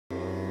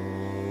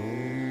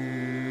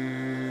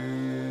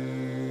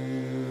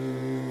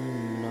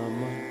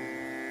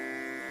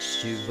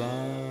Shiva.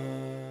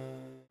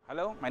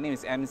 Hello, my name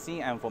is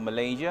MC. I'm from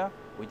Malaysia.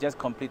 We just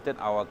completed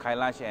our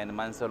Kailash and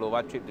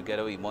Manasarovar trip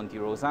together with Monte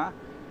Rosa.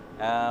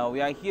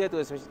 We are here to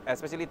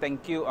especially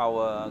thank you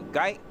our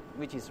guide,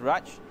 which is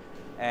Raj,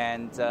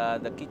 and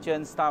the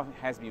kitchen staff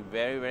has been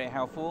very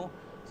helpful.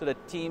 So the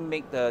team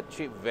make the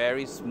trip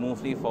very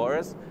smoothly for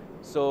us.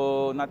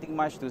 So nothing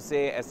much to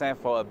say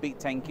except for a big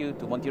thank you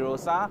to Monte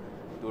Rosa,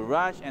 to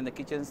Raj and the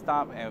kitchen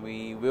staff, and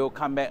we will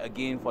come back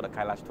again for the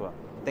Kailash tour.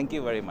 Thank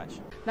you very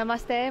much.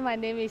 Namaste, my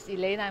name is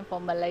Elaine. I'm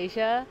from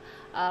Malaysia.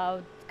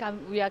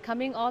 We are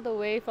coming all the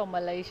way from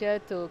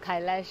Malaysia to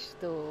Kailash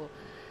to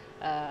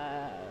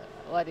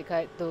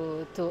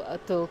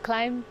to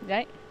climb,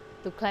 right?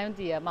 To climb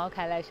the Mount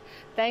Kailash.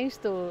 Thanks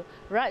to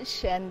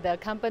Raj and the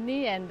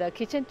company and the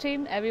kitchen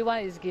team,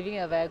 everyone is giving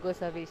a very good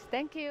service.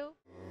 Thank you.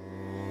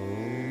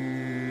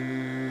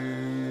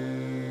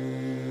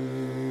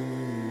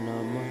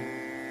 Namah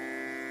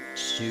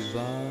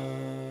Shiva.